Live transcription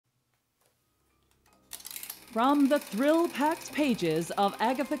From the thrill-packed pages of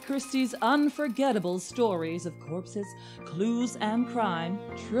Agatha Christie's unforgettable stories of corpses, clues, and crime,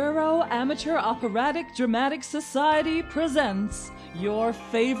 Truro Amateur Operatic Dramatic Society presents your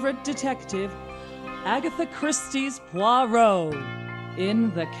favorite detective, Agatha Christie's Poirot,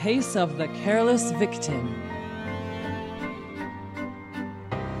 in the case of the careless victim.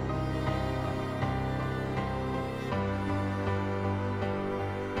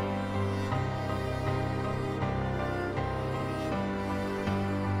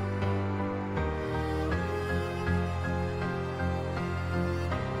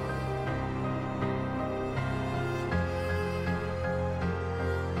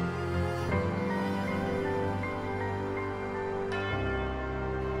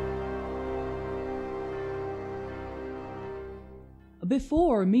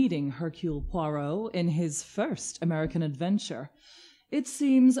 Before meeting Hercule Poirot in his first American adventure, it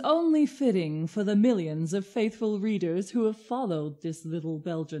seems only fitting for the millions of faithful readers who have followed this little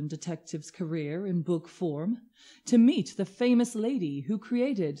Belgian detective's career in book form to meet the famous lady who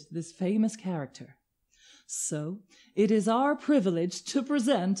created this famous character. So, it is our privilege to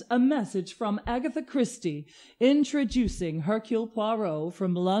present a message from Agatha Christie introducing Hercule Poirot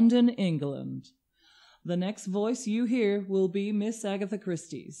from London, England. The next voice you hear will be Miss Agatha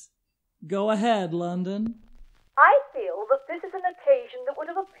Christie's. Go ahead, London. I feel that this is an occasion that would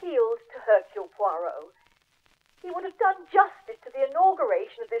have appealed to Hercule Poirot. He would have done justice to the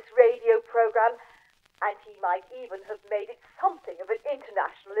inauguration of this radio program, and he might even have made it something of an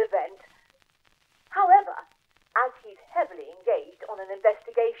international event. However, as he's heavily engaged on an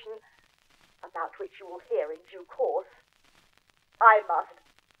investigation, about which you will hear in due course, I must,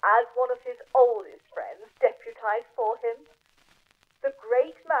 as one of his oldest friends, deputize for him. The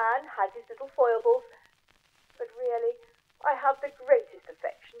great man had his little foibles, but really, I have the greatest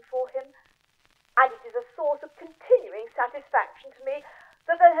affection for him, and it is a source of continuing satisfaction to me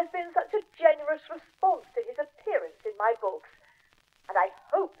that there has been such a generous response to his appearance in my books, and I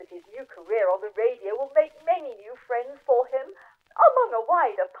hope that his new career on the radio will make many new friends for him among a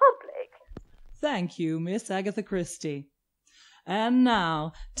wider public. Thank you, Miss Agatha Christie. And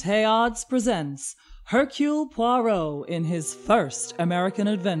now, TAODS presents Hercule Poirot in his first American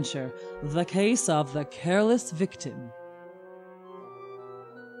adventure, the case of the careless victim.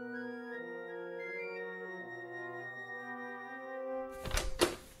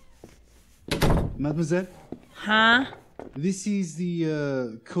 Mademoiselle? Huh? This is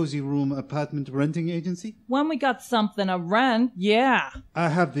the Cozy Room Apartment Renting Agency? When we got something to rent, yeah. I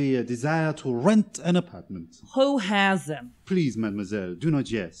have the desire to rent an apartment. Who hasn't? Please, mademoiselle, do not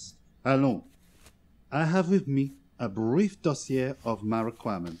jest. Allons. I have with me a brief dossier of my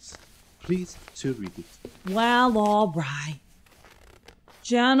requirements. Please to read it. Well, all right.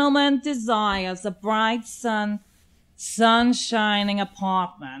 Gentleman desires a bright sun-shining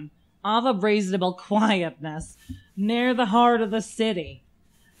apartment of a reasonable quietness near the heart of the city.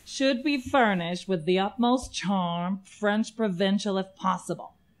 Should be furnished with the utmost charm, French provincial if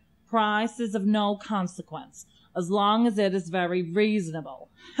possible. Price is of no consequence, as long as it is very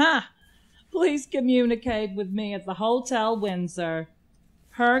reasonable. Ha! Please communicate with me at the Hotel Windsor.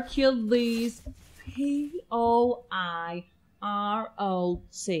 Hercules, Poirot.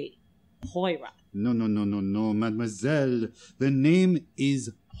 Poirot. No, mademoiselle. The name is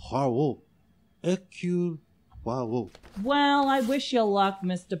Poirot. Hercule Poirot. Well, I wish you luck,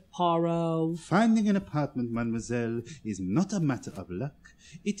 Mr. Poirot. Finding an apartment, mademoiselle, is not a matter of luck.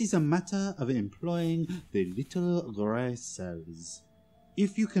 It is a matter of employing the little grey cells.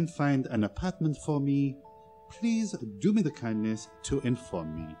 If you can find an apartment for me, please do me the kindness to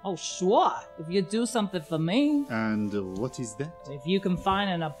inform me. Oh, sure. If you do something for me. And what is that? If you can find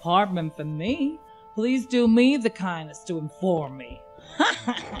an apartment for me, please do me the kindness to inform me.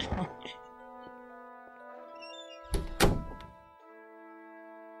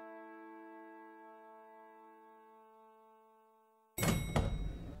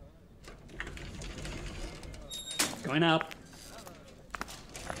 Going up.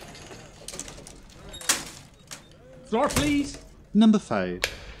 Floor, please. Number 5.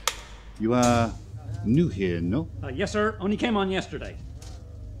 You are new here, no? Yes, sir. Only came on yesterday.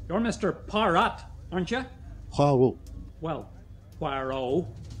 You're Mr. Poirot, aren't you? Poirot. Well, Poirot.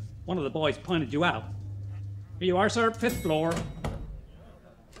 One of the boys pointed you out. Here you are, sir. 5th floor.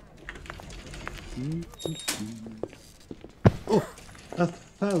 Oh,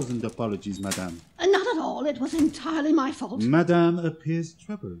 1,000 apologies, madame. Not at all. It was entirely my fault. Madame appears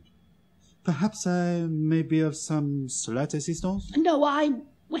troubled. Perhaps I may be of some slight assistance? No,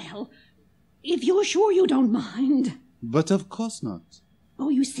 well, if you're sure you don't mind. But of course not. Oh,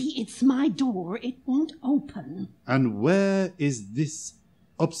 you see, it's my door. It won't open. And where is this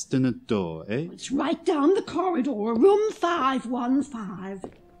obstinate door, eh? It's right down the corridor, room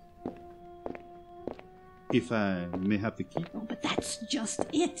 515. If I may have the key. Oh, but that's just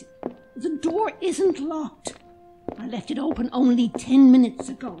it. The door isn't locked. I left it open only 10 minutes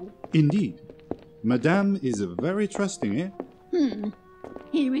ago. Indeed. Madame is very trusting, eh?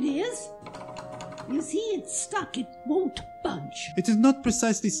 Here it is. You see, it's stuck. It won't budge. It is not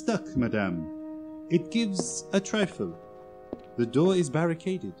precisely stuck, madame. It gives a trifle. The door is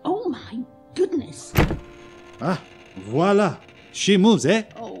barricaded. Oh, my goodness. Ah, voila. She moves, eh?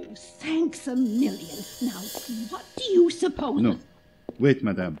 Oh, thanks a million. Now, what do you suppose? No. Wait,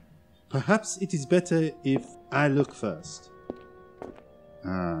 madame. Perhaps it is better if I look first.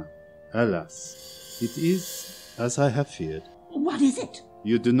 Ah, alas. It is as I have feared. What is it?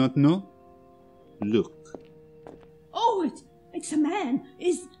 You do not know? Look. Oh, it's a man.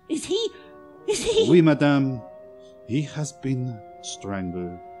 Is he? Oui, madame. He has been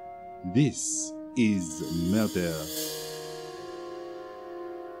strangled. This is murder.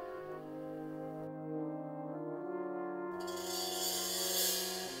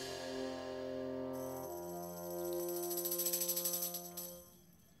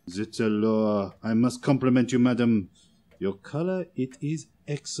 Zut alors, I must compliment you, madame. Your color, it is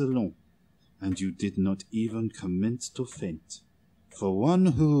excellent. And you did not even commence to faint. For one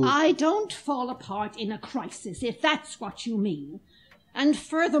who... I don't fall apart in a crisis, if that's what you mean. And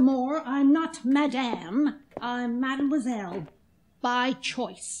furthermore, I'm not Madame, I'm Mademoiselle. By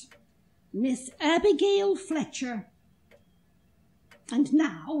choice. Miss Abigail Fletcher. And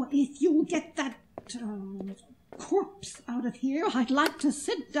now, if you'll get that corpse out of here, I'd like to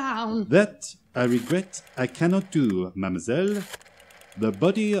sit down. That, I regret, I cannot do, mademoiselle. The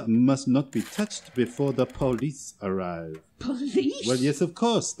body must not be touched before the police arrive. Police? Well, yes, of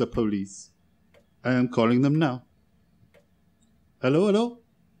course, the police. I am calling them now. Hello, hello?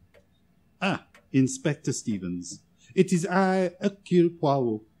 Ah, Inspector Stevens. It is I, Hercule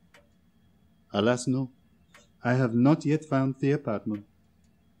Poirot. Alas, no. I have not yet found the apartment.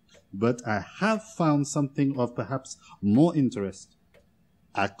 But I have found something of perhaps more interest.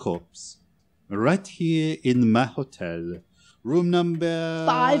 A corpse. Right here in my hotel. Room number...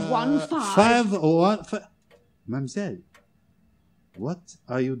 515. 515. Mademoiselle, what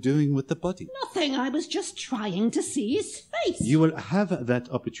are you doing with the body? Nothing. I was just trying to see his face. You will have that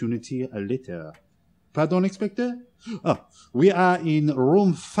opportunity later. Pardon, Inspector? Oh, we are in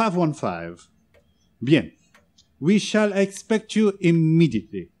room 515. Bien. We shall expect you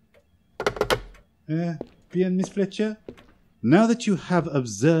immediately. Bien, Miss Fletcher. Now that you have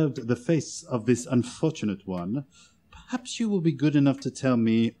observed the face of this unfortunate one, perhaps you will be good enough to tell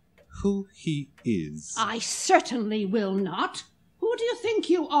me who he is. I certainly will not. Who do you think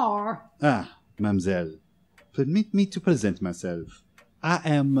you are? Ah, mademoiselle, permit me to present myself. I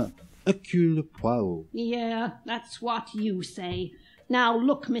am Hercule Poirot. Yeah, that's what you say. Now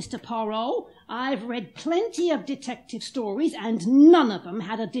look, Mr. Poirot, I've read plenty of detective stories, and none of them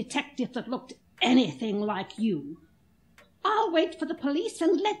had a detective that looked anything like you. I'll wait for the police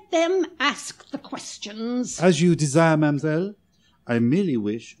and let them ask the questions. As you desire, mademoiselle. I merely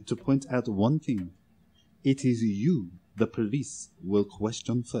wish to point out one thing. It is you the police will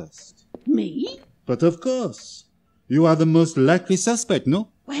question first. Me? But of course. You are the most likely suspect,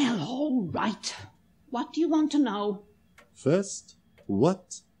 no? Well, all right. What do you want to know? First,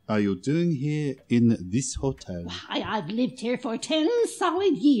 what are you doing here in this hotel? Why, I've lived here for 10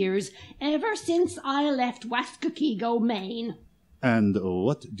 solid years, ever since I left Waskakigo, Maine. And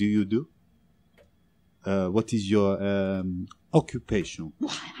what do you do? What is your occupation?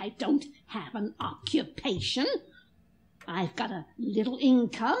 Why, I don't have an occupation. I've got a little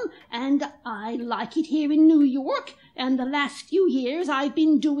income, and I like it here in New York, and the last few years I've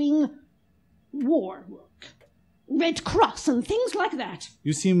been doing war work. Red Cross and things like that.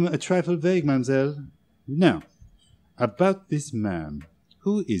 You seem a trifle vague, mademoiselle. Now, about this man.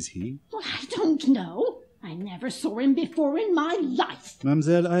 Who is he? Well, I don't know. I never saw him before in my life.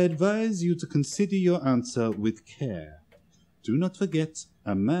 Mademoiselle, I advise you to consider your answer with care. Do not forget,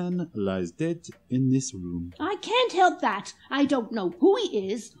 a man lies dead in this room. I can't help that. I don't know who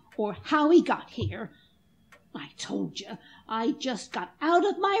he is or how he got here. I told you, I just got out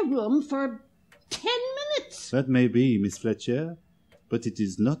of my room for 10 minutes. That may be, Miss Fletcher, but it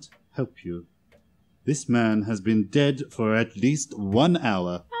does not help you. This man has been dead for at least 1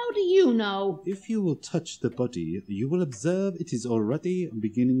 hour. How do you know? If you will touch the body, you will observe it is already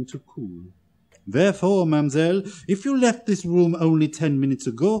beginning to cool. Therefore, mademoiselle, if you left this room only 10 minutes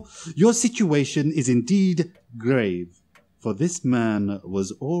ago, your situation is indeed grave. for this man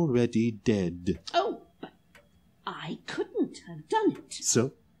was already dead. Oh, but I couldn't have done it.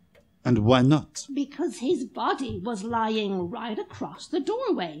 So? And why not? Because his body was lying right across the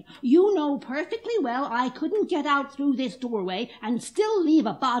doorway. You know perfectly well I couldn't get out through this doorway and still leave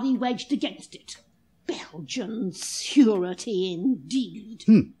a body wedged against it. Belgian surety indeed.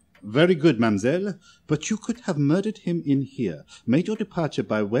 Very good, mademoiselle. But you could have murdered him in here, made your departure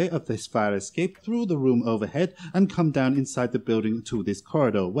by way of this fire escape through the room overhead, and come down inside the building to this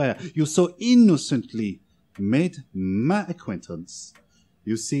corridor where you so innocently made my acquaintance.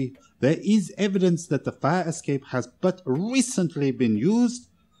 You see, there is evidence that the fire escape has but recently been used.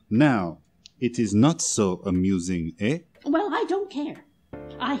 Now, it is not so amusing, eh? Well, I don't care.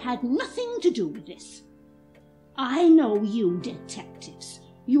 I had nothing to do with this. I know you detectives.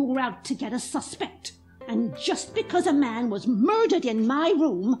 You were out to get a suspect. And just because a man was murdered in my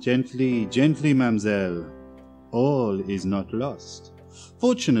room... Gently, gently, mademoiselle. All is not lost.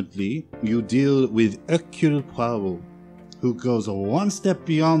 Fortunately, you deal with Hercule Poirot, who goes one step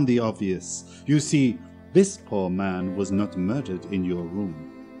beyond the obvious. You see, this poor man was not murdered in your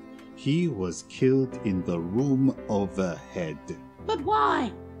room. He was killed in the room overhead. But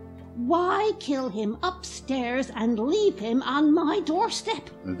why? Why kill him upstairs and leave him on my doorstep?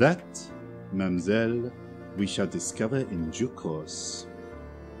 That, mademoiselle, we shall discover in due course.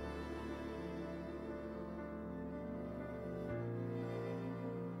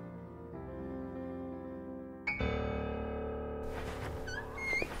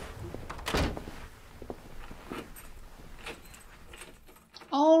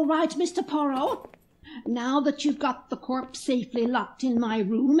 All right, Mr. Poirot. Now that you've got the corpse safely locked in my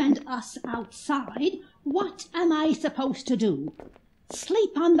room and us outside, what am I supposed to do?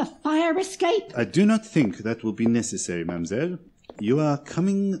 Sleep on the fire escape? I do not think that will be necessary, mademoiselle. You are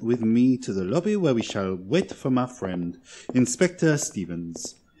coming with me to the lobby where we shall wait for my friend, Inspector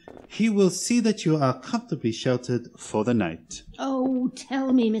Stevens. He will see that you are comfortably sheltered for the night. Oh,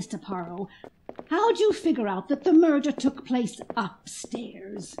 tell me, Mr. Poirot, how'd you figure out that the murder took place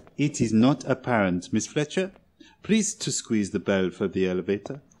upstairs? It is not apparent, Miss Fletcher. Please to squeeze the bell for the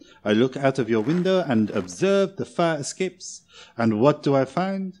elevator. I look out of your window and observe the fire escapes. And what do I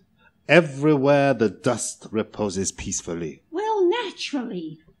find? Everywhere the dust reposes peacefully. Well,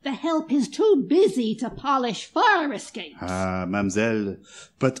 naturally. The help is too busy to polish fire escapes. Ah, mademoiselle,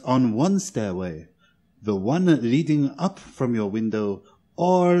 but on one stairway, the one leading up from your window,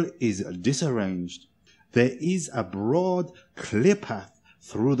 all is disarranged. There is a broad, clear path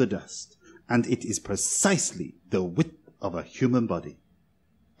through the dust, and it is precisely the width of a human body.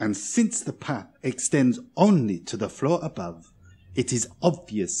 And since the path extends only to the floor above, it is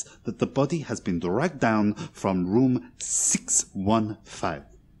obvious that the body has been dragged down from room 615.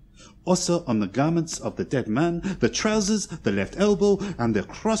 Also on the garments of the dead man, the trousers, the left elbow, and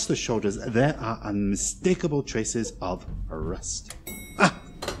across the shoulders, there are unmistakable traces of rust. Ah,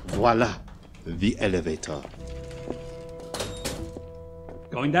 voila, the elevator.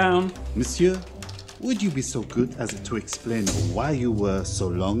 Going down. Monsieur, would you be so good as to explain why you were so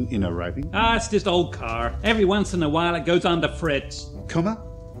long in arriving? Ah, it's just old car. Every once in a while it goes on the fritz. Comment?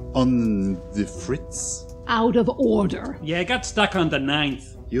 On the fritz? Out of order. Yeah, it got stuck on the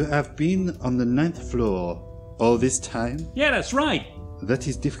 9th. You have been on the 9th floor all this time? Yeah, that's right. That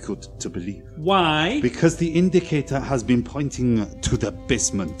is difficult to believe. Why? Because the indicator has been pointing to the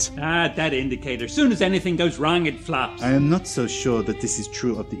basement. Ah, that indicator. Soon as anything goes wrong, it flops. I am not so sure that this is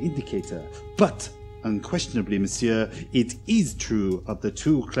true of the indicator, but unquestionably, monsieur, it is true of the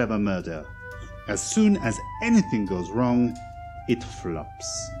too clever murder. As soon as anything goes wrong, it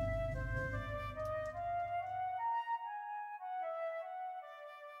flops.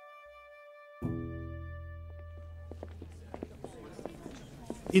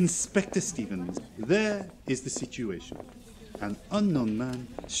 Inspector Stevens, there is the situation. An unknown man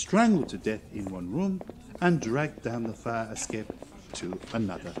strangled to death in one room and dragged down the fire escape to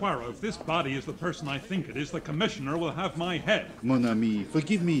another. Poirot, if this body is the person I think it is, the commissioner will have my head. Mon ami,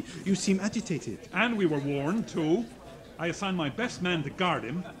 forgive me, you seem agitated. And we were warned, too. I assigned my best man to guard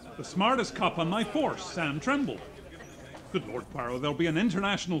him, the smartest cop on my force, Sam Tremble. Good Lord, Poirot, there'll be an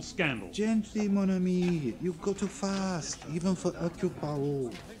international scandal. Gently, mon ami, you go too fast, even for Hercule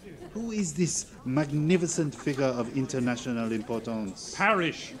Poirot. Who is this magnificent figure of international importance?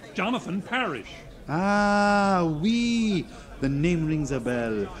 Parrish, Jonathan Parrish. Ah, oui, the name rings a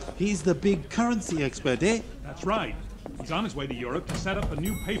bell. He's the big currency expert, eh? That's right. He's on his way to Europe to set up a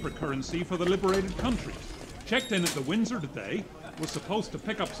new paper currency for the liberated countries. Checked in at the Windsor today, was supposed to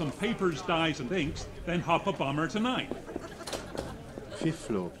pick up some papers, dyes, and inks, then hop a bomber tonight. 5th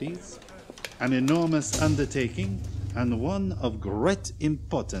floor, please. An enormous undertaking, and one of great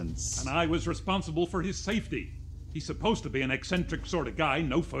importance. And I was responsible for his safety. He's supposed to be an eccentric sort of guy,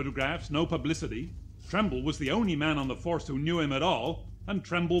 no photographs, no publicity. Tremble was the only man on the force who knew him at all, and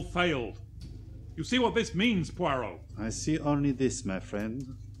Tremble failed. You see what this means, Poirot? I see only this, my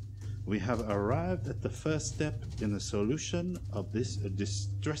friend. We have arrived at the first step in the solution of this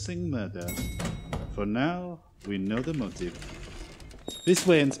distressing murder. For now, we know the motive. This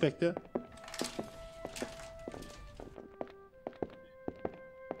way, Inspector.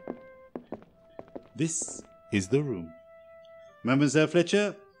 This is the room. Mademoiselle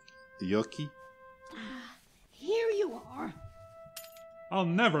Fletcher, your key. Here you are. I'll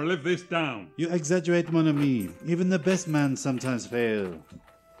never live this down. You exaggerate, mon ami. Even the best man sometimes fail.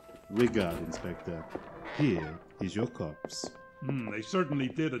 Regard, Inspector. Here is your corpse. They certainly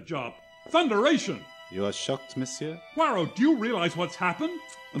did a job. Thunderation! You are shocked, monsieur? Poirot, do you realize what's happened?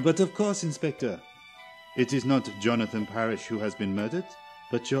 But of course, Inspector. It is not Jonathan Parrish who has been murdered,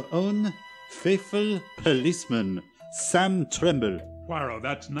 but your own faithful policeman, Sam Tremble. Poirot,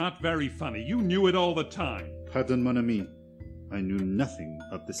 that's not very funny. You knew it all the time. Pardon, mon ami. I knew nothing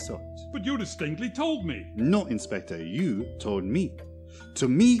of the sort. But you distinctly told me. No, Inspector, you told me. To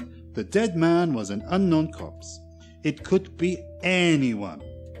me, the dead man was an unknown corpse. It could be anyone.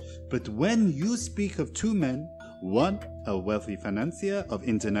 But when you speak of two men, one a wealthy financier of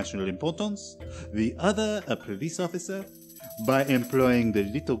international importance, the other a police officer, by employing the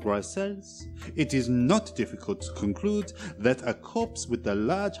little Gricels, it is not difficult to conclude that a corpse with the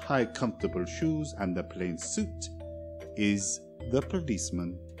large, high, comfortable shoes and the plain suit is the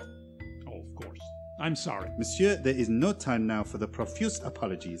policeman. Oh, of course. I'm sorry. Monsieur, there is no time now for the profuse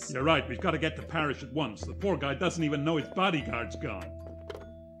apologies. You're right. We've got to get to Parrish at once. The poor guy doesn't even know his bodyguard's gone.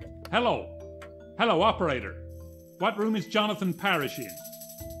 Hello. Hello, operator. What room is Jonathan Parrish in?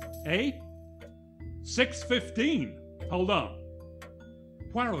 Eh? 615. Hold on.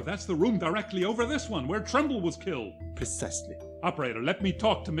 Poirot, that's the room directly over this one, where Tremble was killed. Precisely. Operator, let me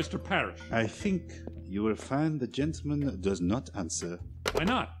talk to Mr. Parrish. I think you will find the gentleman does not answer. Why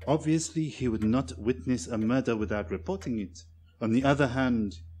not? Obviously, he would not witness a murder without reporting it. On the other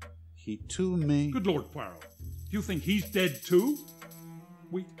hand, he too may... Good Lord, Poirot. Do you think he's dead too?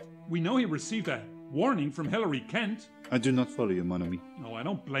 We know he received a warning from Hilary Kent. I do not follow you, mon ami. No, I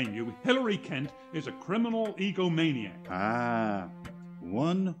don't blame you. Hilary Kent is a criminal egomaniac. Ah,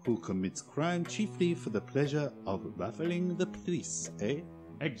 one who commits crime chiefly for the pleasure of baffling the police, eh?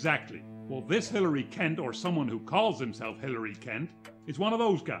 Exactly. Well, this Hilary Kent, or someone who calls himself Hilary Kent, is one of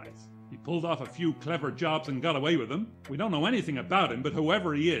those guys. He pulled off a few clever jobs and got away with them. We don't know anything about him, but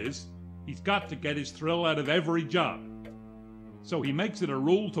whoever he is, he's got to get his thrill out of every job. So he makes it a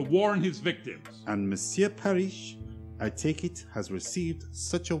rule to warn his victims. And Monsieur Parrish, I take it, has received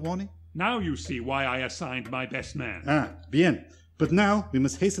such a warning? Now you see why I assigned my best man. Ah, bien. But now we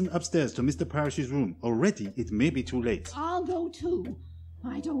must hasten upstairs to Mr. Parrish's room. Already it may be too late. I'll go too.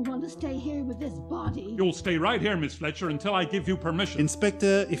 I don't want to stay here with this body. You'll stay right here, Miss Fletcher, until I give you permission.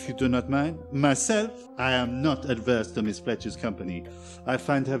 Inspector, if you do not mind. Myself, I am not adverse to Miss Fletcher's company. I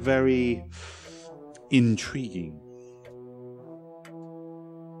find her very intriguing.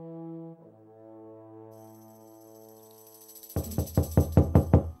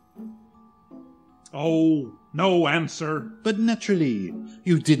 Oh, no answer. But naturally,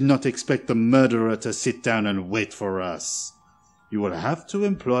 you did not expect the murderer to sit down and wait for us. You will have to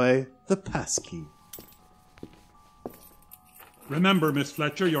employ the passkey. Remember, Miss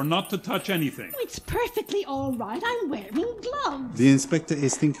Fletcher, you're not to touch anything. It's perfectly all right. I'm wearing gloves. The inspector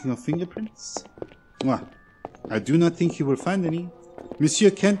is thinking of fingerprints? Well, I do not think he will find any.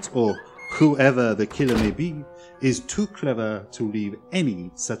 Monsieur Kent, or whoever the killer may be, is too clever to leave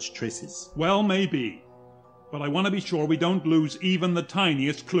any such traces. Well, maybe. But I want to be sure we don't lose even the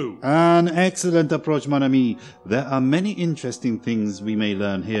tiniest clue. An excellent approach, mon ami. There are many interesting things we may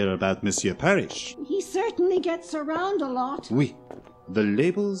learn here about Monsieur Parrish. He certainly gets around a lot. Oui. The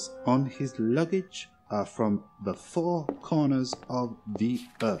labels on his luggage are from the four corners of the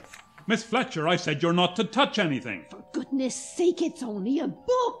earth. Miss Fletcher, I said you're not to touch anything. For goodness sake, it's only a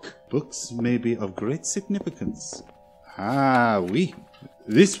book. Books may be of great significance. Ah, oui.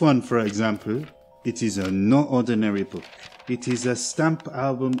 This one, for example, it is no ordinary book. It is a stamp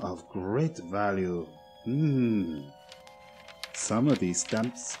album of great value. Some of these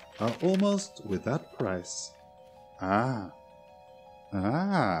stamps are almost without price.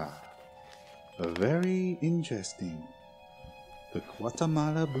 Very interesting. The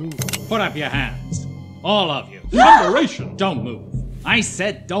Guatemala Blue. Put up your hands. All of you. Thunderation! Don't move. I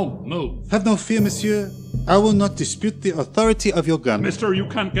said don't move. Have no fear, monsieur. I will not dispute the authority of your gun. Mister, you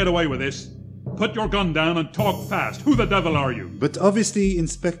can't get away with this. put your gun down and talk fast. Who the devil are you? But obviously,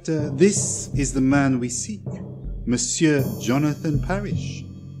 Inspector, this is the man we seek. Monsieur Jonathan Parrish.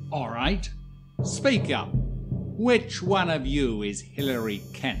 All right. Speak up. Which one of you is Hilary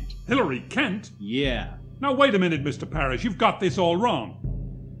Kent? Hilary Kent? Yeah. Now wait a minute, Mr. Parrish. You've got this all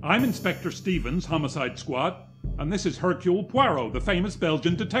wrong. I'm Inspector Stevens, Homicide Squad, and this is Hercule Poirot, the famous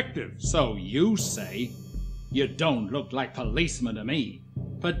Belgian detective. So you say? You don't look like policemen to me.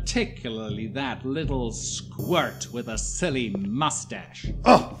 Particularly that little squirt with a silly mustache.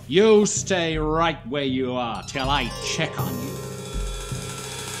 Oh! You stay right where you are till I check on you.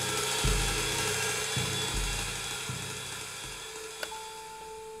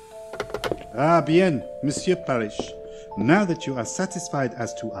 Ah, bien, Monsieur Parrish. Now that you are satisfied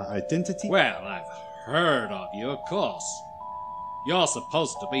as to our identity... Well, I've heard of you, of course. You're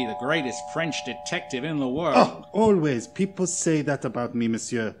supposed to be the greatest French detective in the world. Oh, always. People say that about me,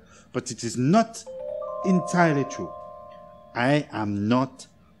 monsieur. But it is not entirely true. I am not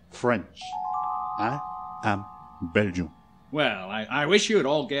French. I am Belgian. Well, I wish you'd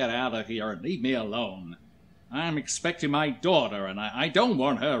all get out of here and leave me alone. I'm expecting my daughter, and I don't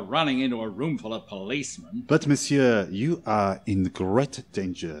want her running into a room full of policemen. But, monsieur, you are in great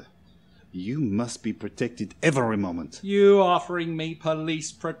danger. You must be protected every moment. You offering me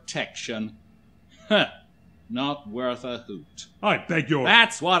police protection? Huh. Not worth a hoot. I beg your...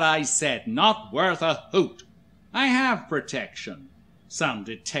 That's what I said. Not worth a hoot. I have protection. Some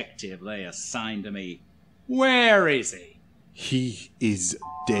detective they assigned to me. Where is he? He is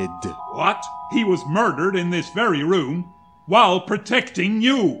dead. What? He was murdered in this very room while protecting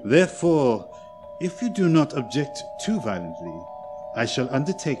you. Therefore, if you do not object too violently, I shall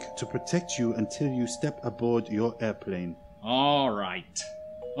undertake to protect you until you step aboard your airplane. All right.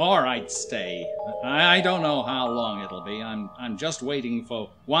 All right, stay. I don't know how long it'll be. I'm just waiting for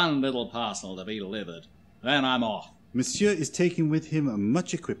one little parcel to be delivered. Then I'm off. Monsieur is taking with him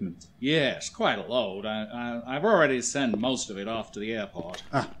much equipment. Yes, quite a load. I've already sent most of it off to the airport.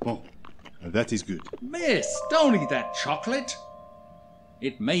 Ah, bon. That is good. Miss, don't eat that chocolate.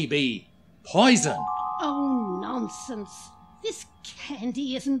 It may be poison. Oh, nonsense. This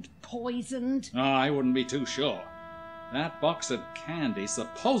candy isn't poisoned. Oh, I wouldn't be too sure. That box of candy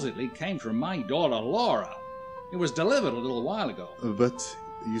supposedly came from my daughter Laura. It was delivered a little while ago. But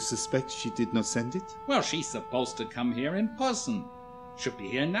you suspect she did not send it? Well, she's supposed to come here in person. Should be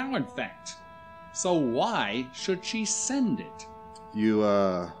here now, in fact. So why should she send it? You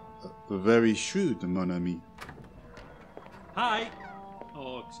are very shrewd, mon ami. Hi.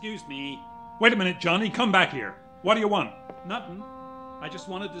 Oh, excuse me. Wait a minute, Johnny. Come back here. What do you want? Nothing. I just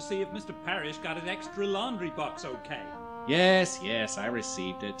wanted to see if Mr. Parrish got an extra laundry box okay. Yes, I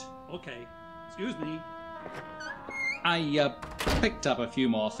received it. Okay. Excuse me. I picked up a few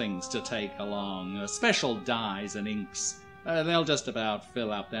more things to take along. Special dyes and inks. They'll just about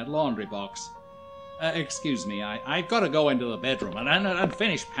fill up that laundry box. Excuse me, I've got to go into the bedroom and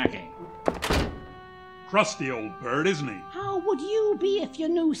finish packing. Crusty old bird, isn't he? How would you be if you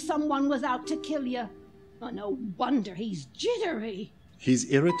knew someone was out to kill you? Oh, no wonder he's jittery.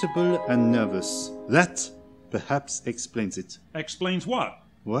 He's irritable and nervous. That perhaps explains it. Explains what?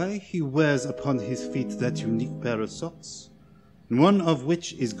 Why he wears upon his feet that unique pair of socks, one of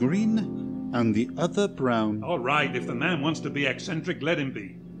which is green and the other brown. All right, if the man wants to be eccentric, let him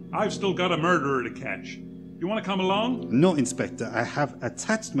be. I've still got a murderer to catch. You want to come along? No, Inspector. I have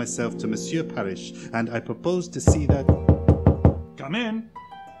attached myself to Monsieur Parrish, and I propose to see that... Come in.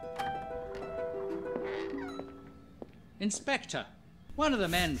 Inspector, one of the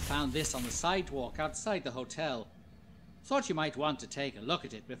men found this on the sidewalk outside the hotel. Thought you might want to take a look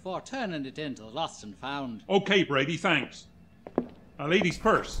at it before turning it into the lost and found. Okay, Brady, thanks. A lady's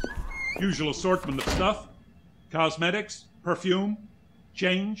purse. Usual assortment of stuff. Cosmetics, perfume,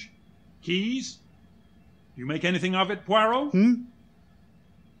 change, keys. You make anything of it, Poirot?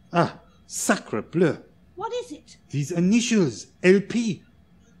 Ah, sacre bleu. What is it? These initials, LP.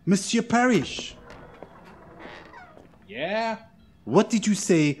 Monsieur Parrish. Yeah? What did you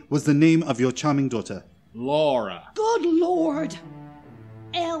say was the name of your charming daughter? Laura. Good Lord.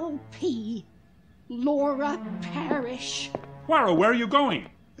 L.P. Laura Parrish. Poirot, where are you going?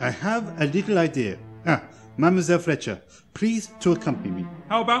 I have a little idea. Ah, Mademoiselle Fletcher, please to accompany me.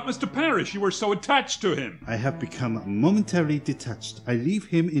 How about Mr. Parrish? You were so attached to him. I have become momentarily detached. I leave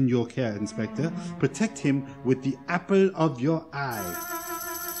him in your care, Inspector. Protect him with the apple of your eye.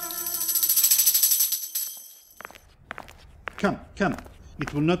 Come, come.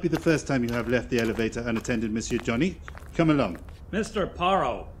 It will not be the first time you have left the elevator unattended, Monsieur Johnny. Come along. Mr.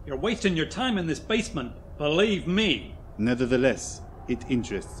 Poirot, you're wasting your time in this basement. Believe me. Nevertheless, it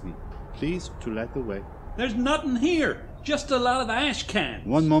interests me. please to light the way. There's nothing here. Just a lot of ash cans.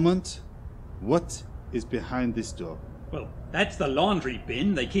 One moment. What is behind this door? Well, that's the laundry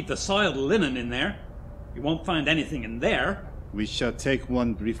bin. They keep the soiled linen in there. You won't find anything in there. We shall take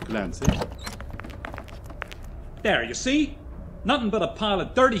one brief glance. Eh? There, you see? Nothing but a pile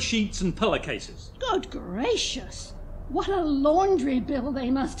of dirty sheets and pillowcases. Good gracious. What a laundry bill they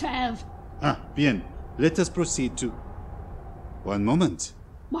must have. Ah, bien. Let us proceed to... One moment.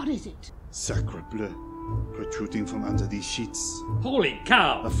 What is it? Sacre bleu. Protruding from under these sheets. Holy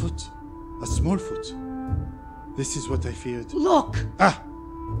cow! A foot. A small foot. This is what I feared. Look! Ah!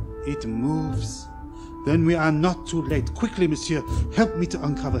 It moves. Then we are not too late. Quickly, monsieur. Help me to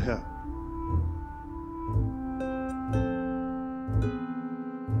uncover her.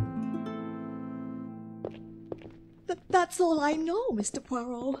 That's all I know, Mr.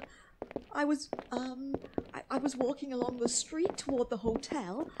 Poirot. I was walking along the street toward the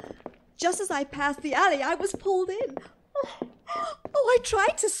hotel. Just as I passed the alley, I was pulled in. Oh, I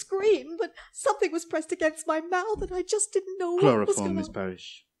tried to scream, but something was pressed against my mouth, and I just didn't know what was going Chloroform, on. Miss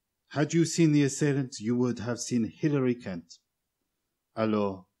Parrish. Had you seen the assailant, you would have seen Hilary Kent.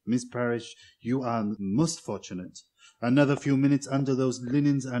 Alors, Miss Parrish, you are most fortunate. Another few minutes under those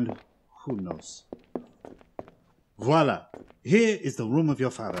linens, and who knows? Voila! Here is the room of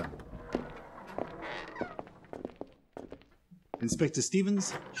your father. Inspector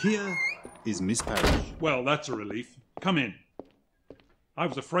Stevens, here is Miss Parrish. Well, that's a relief. Come in. I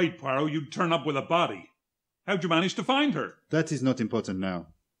was afraid, Poirot, you'd turn up with a body. How'd you manage to find her? That is not important now.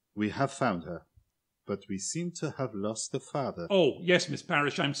 We have found her. But we seem to have lost the father. Oh, yes, Miss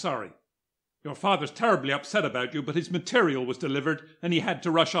Parrish, I'm sorry. Your father's terribly upset about you, but his material was delivered and he had to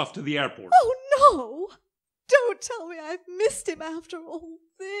rush off to the airport. Oh, no! Don't tell me I've missed him after all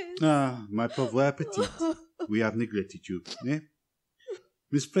this. Ah, my pauvre petite. We have neglected you, eh?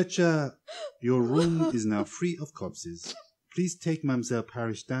 Miss Fletcher, your room is now free of corpses. Please take Mademoiselle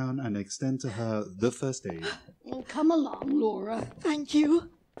Parrish down and extend to her the first aid. Oh, come along, Laura. Thank you.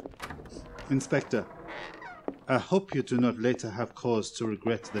 Inspector, I hope you do not later have cause to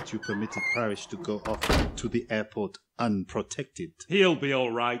regret that you permitted Parrish to go off to the airport unprotected. He'll be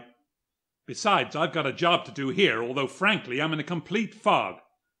all right. Besides, I've got a job to do here, although frankly I'm in a complete fog.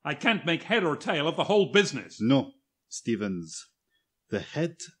 I can't make head or tail of the whole business. No, Stevens. The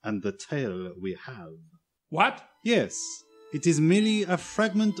head and the tail we have. What? Yes, it is merely a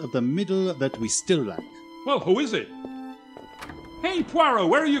fragment of the middle that we still lack. Well, who is it? Hey, Poirot,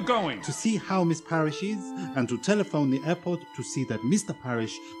 where are you going? To see how Miss Parrish is, and to telephone the airport to see that Mr.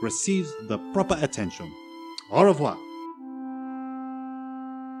 Parrish receives the proper attention. Au revoir.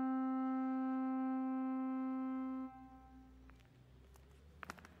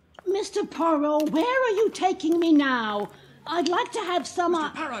 Mr. Poirot, where are you taking me now? I'd like to have some...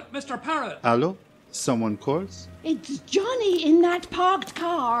 Mr. Parrot! Hello? Someone calls? It's Johnny in that parked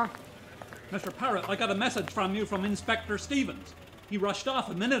car. Mr. Parrot, I got a message from you from Inspector Stevens. He rushed off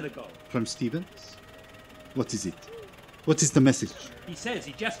a minute ago. From Stevens? What is it? What is the message? He says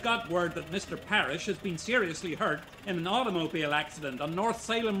he just got word that Mr. Parrish has been seriously hurt in an automobile accident on North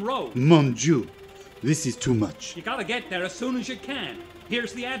Salem Road. Mon Dieu! This is too much. You gotta get there as soon as you can.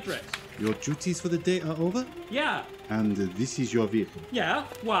 Here's the address. Your duties for the day are over? Yeah. And this is your vehicle? Yeah?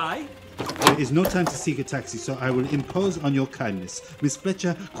 Why? There is no time to seek a taxi, so I will impose on your kindness. Miss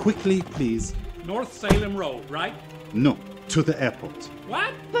Fletcher, quickly, please. North Salem Road, right? No, to the airport.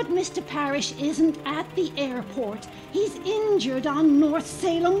 What? But Mr. Parrish isn't at the airport. He's injured on North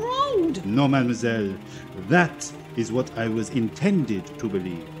Salem Road. No, mademoiselle. That is what I was intended to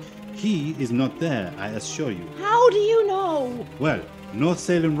believe. He is not there, I assure you. How do you know? Well, North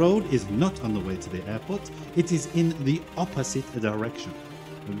Salem Road is not on the way to the airport. It is in the opposite direction.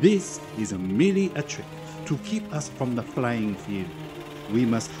 This is merely a trick to keep us from the flying field. We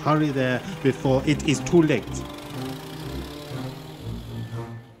must hurry there before it is too late.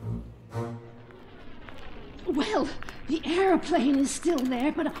 Well, the airplane is still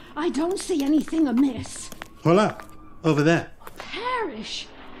there, but I don't see anything amiss. Hola, over there. Parrish,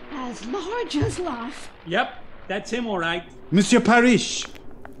 as large as life. Yep, that's him all right. Monsieur Parrish!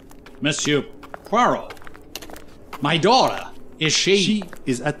 Monsieur Poirot. My daughter. Is she... She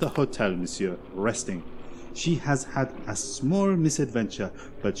is at the hotel, monsieur, resting. She has had a small misadventure,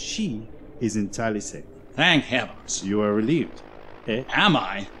 but she is entirely safe. Thank heavens. You are relieved, eh? Am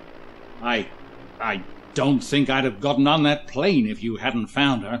I? I don't think I'd have gotten on that plane if you hadn't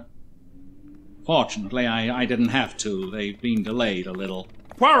found her. Fortunately, I didn't have to. They've been delayed a little.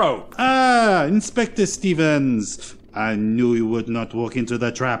 Poirot! Ah, Inspector Stevens. I knew you would not walk into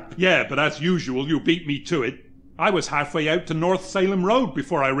the trap. Yeah, but as usual, you beat me to it. I was halfway out to North Salem Road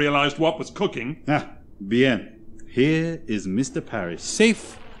before I realized what was cooking. Ah, bien. Here is Mr. Parrish,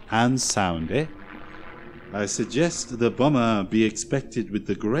 safe and sound, eh? I suggest the bomber be expected with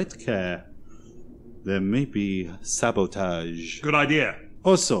the great care. There may be sabotage. Good idea.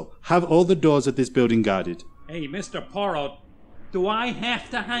 Also, have all the doors of this building guarded. Hey, Mr. Poirot, do I have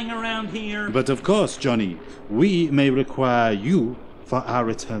to hang around here? But of course, Johnny, we may require you for our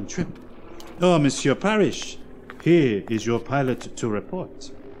return trip. Oh, Monsieur Parrish, here is your pilot to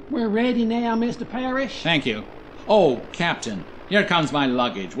report. We're ready now, Mr. Parrish. Thank you. Oh, Captain, here comes my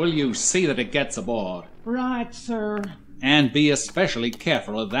luggage. Will you see that it gets aboard? Right, sir. And be especially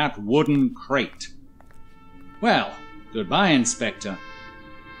careful of that wooden crate. Well, goodbye, Inspector.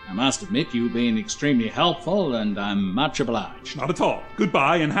 I must admit you've been extremely helpful, and I'm much obliged. Not at all.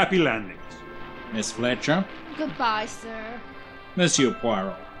 Goodbye and happy landings. Miss Fletcher? Goodbye, sir. Monsieur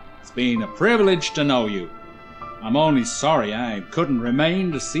Poirot, it's been a privilege to know you. I'm only sorry I couldn't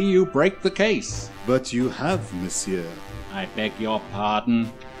remain to see you break the case. But you have, monsieur. I beg your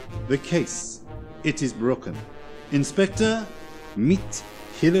pardon. The case. It is broken. Inspector, meet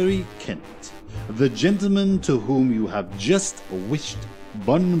Hilary Kent, the gentleman to whom you have just wished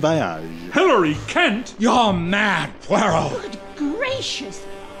bon voyage. Hilary Kent? You're mad, Poirot! Good gracious!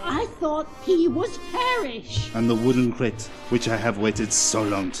 I thought he was Parrish. And the wooden crate, which I have waited so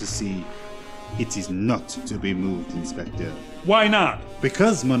long to see. It is not to be moved, Inspector. Why not?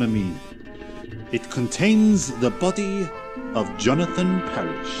 Because, mon ami, it contains the body of Jonathan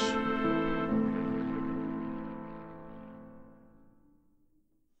Parrish.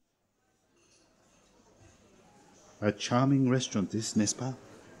 A charming restaurant this, n'est-ce pas?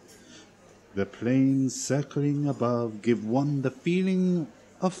 The planes circling above give one the feeling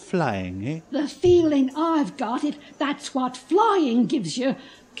of flying, eh? The feeling I've got it, that's what flying gives you.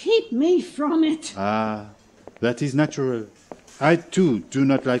 Keep me from it. Ah, that is natural. I, too, do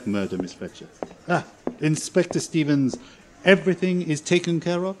not like murder, Miss Fletcher. Ah, Inspector Stevens, everything is taken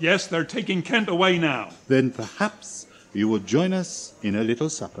care of? Yes, they're taking Kent away now. Then perhaps you will join us in a little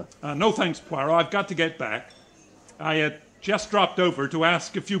supper. No thanks, Poirot. I've got to get back. I just dropped over to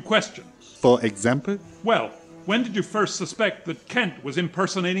ask a few questions. For example? Well, when did you first suspect that Kent was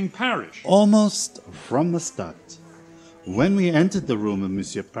impersonating Parrish? Almost from the start. When we entered the room of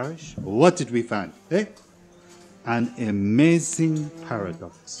Monsieur Parrish, what did we find, eh? An amazing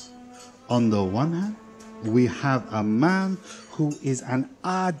paradox. On the one hand, we have a man who is an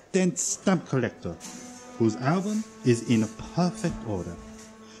ardent stamp collector, whose album is in perfect order.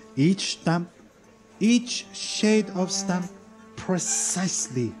 Each stamp, each shade of stamp,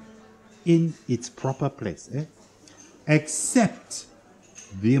 precisely in its proper place, eh? Except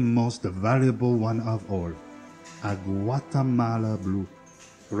the most valuable one of all, a Guatemala blue,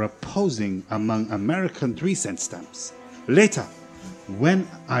 reposing among American 3-cent stamps. Later, when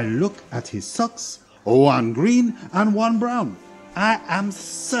I look at his socks, one green and one brown, I am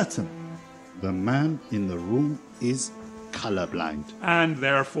certain the man in the room is colorblind. And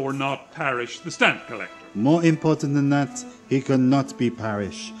therefore not Parrish, the stamp collector. More important than that, he cannot be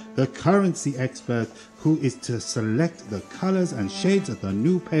Parrish, the currency expert who is to select the colors and shades of the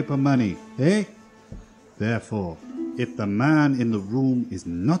new paper money, eh? Therefore, if the man in the room is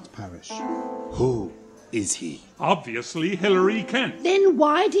not Parrish, who is he? Obviously Hilary Kent. Then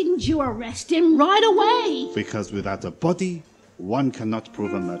why didn't you arrest him right away? Because without a body, one cannot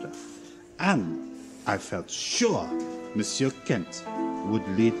prove a murder. And I felt sure Monsieur Kent would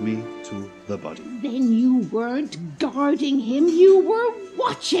lead me to the body. Then you weren't guarding him, you were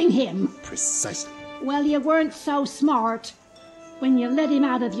watching him. Precisely. Well, you weren't so smart. When you let him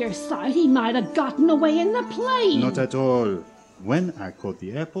out of your sight, he might have gotten away in the plane. Not at all. When I called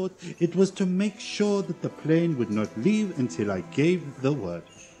the airport, it was to make sure that the plane would not leave until I gave the word.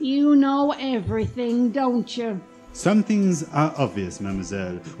 You know everything, don't you? Some things are obvious,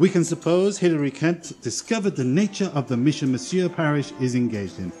 mademoiselle. We can suppose Hilary Kent discovered the nature of the mission Monsieur Parrish is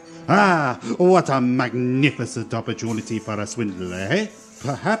engaged in. Ah, what a magnificent opportunity for a swindler, eh?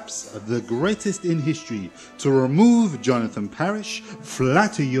 Perhaps the greatest in history, to remove Jonathan Parrish, fly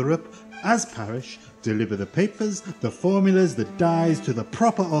to Europe as Parrish, deliver the papers, the formulas, the dies to the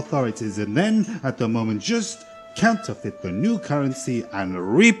proper authorities, and then, at the moment just, counterfeit the new currency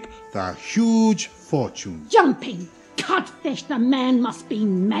and reap the huge fortune. Jumping codfish, the man must be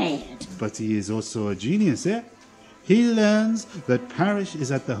mad. But he is also a genius, eh? He learns that Parrish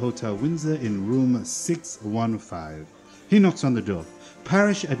is at the Hotel Windsor in room 615. He knocks on the door.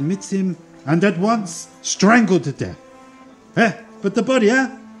 Parrish admits him and at once strangled to death. But the body,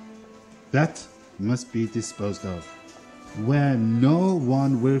 That must be disposed of, where no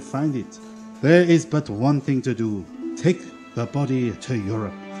one will find it. There is but one thing to do. Take the body to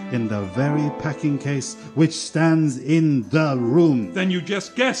Europe in the very packing case which stands in the room. Then you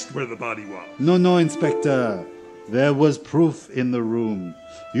just guessed where the body was. No, Inspector. There was proof in the room.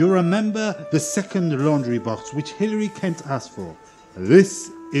 You remember the second laundry box which Hilary Kent asked for?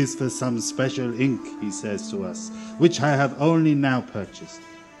 This is for some special ink, he says to us, which I have only now purchased.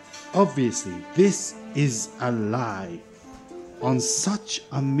 Obviously, this is a lie. On such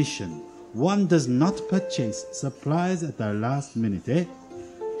a mission, one does not purchase supplies at the last minute, eh?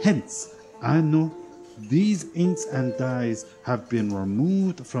 Hence, I know these inks and dyes have been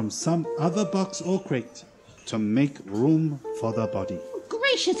removed from some other box or crate to make room for the body.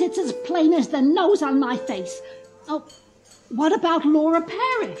 Gracious, it's as plain as the nose on my face. Oh, what about Laura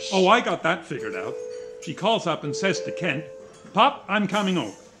Parrish? Oh, I got that figured out. She calls up and says to Kent, "Pop, I'm coming over."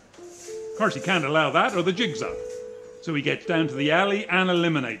 Of course, he can't allow that or the jig's up. So he gets down to the alley and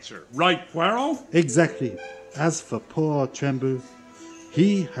eliminates her. Right, Poirot? Exactly. As for poor Tremble,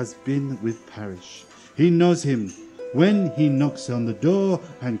 he has been with Parrish. He knows him. When he knocks on the door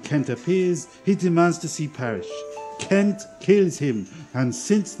and Kent appears, he demands to see Parrish. Kent kills him, and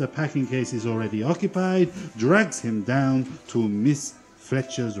since the packing case is already occupied, drags him down to Miss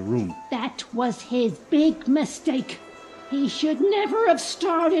Fletcher's room. That was his big mistake. He should never have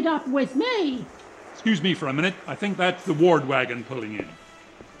started up with me. Excuse me for a minute. I think that's the ward wagon pulling in.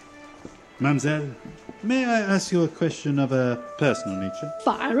 Mademoiselle, may I ask you a question of a personal nature?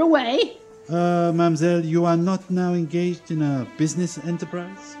 Fire away. Mademoiselle, you are not now engaged in a business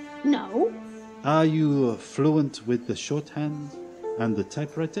enterprise? No. Are you fluent with the shorthand and the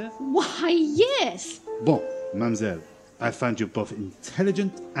typewriter? Why, yes. Bon, mademoiselle, I find you both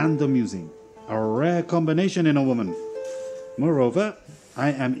intelligent and amusing. A rare combination in a woman. Moreover,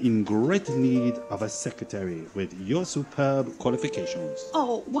 I am in great need of a secretary with your superb qualifications.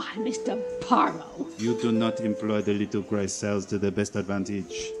 Oh, why, Mr. Poirot. You do not employ the little grey cells to the best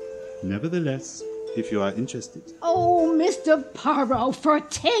advantage. Nevertheless, if you are interested. Oh, Mr. Poirot, for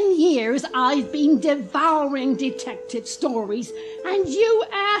 10 years I've been devouring detective stories, and you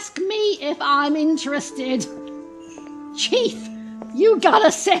ask me if I'm interested. Chief, you got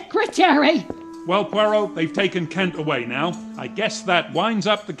a secretary. Well, Poirot, they've taken Kent away now. I guess that winds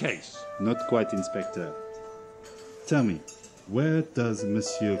up the case. Not quite, Inspector. Tell me, where does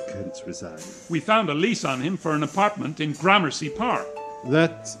Monsieur Kent reside? We found a lease on him for an apartment in Gramercy Park.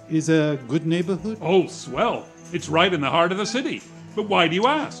 That is a good neighborhood? Oh, swell. It's right in the heart of the city. But why do you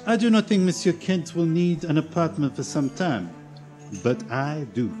ask? I do not think Monsieur Kent will need an apartment for some time. But I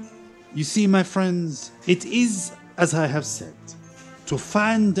do. You see, my friends, it is as I have said. To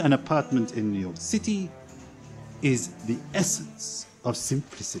find an apartment in New York City is the essence of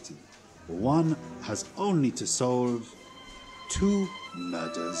simplicity. One has only to solve 2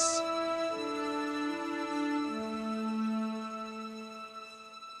 murders.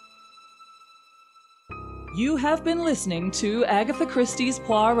 You have been listening to Agatha Christie's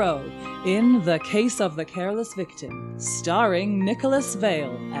Poirot in The Case of the Careless Victim, starring Nicholas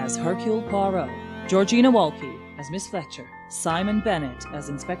Vale as Hercule Poirot, Georgina Walke as Miss Fletcher, Simon Bennett as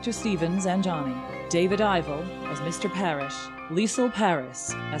Inspector Stevens and Johnny, David Ivel as Mr. Parrish, Liesl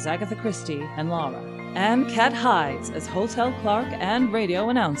Paris as Agatha Christie and Laura, and Kat Hydes as hotel clerk and radio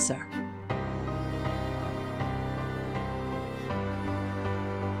announcer.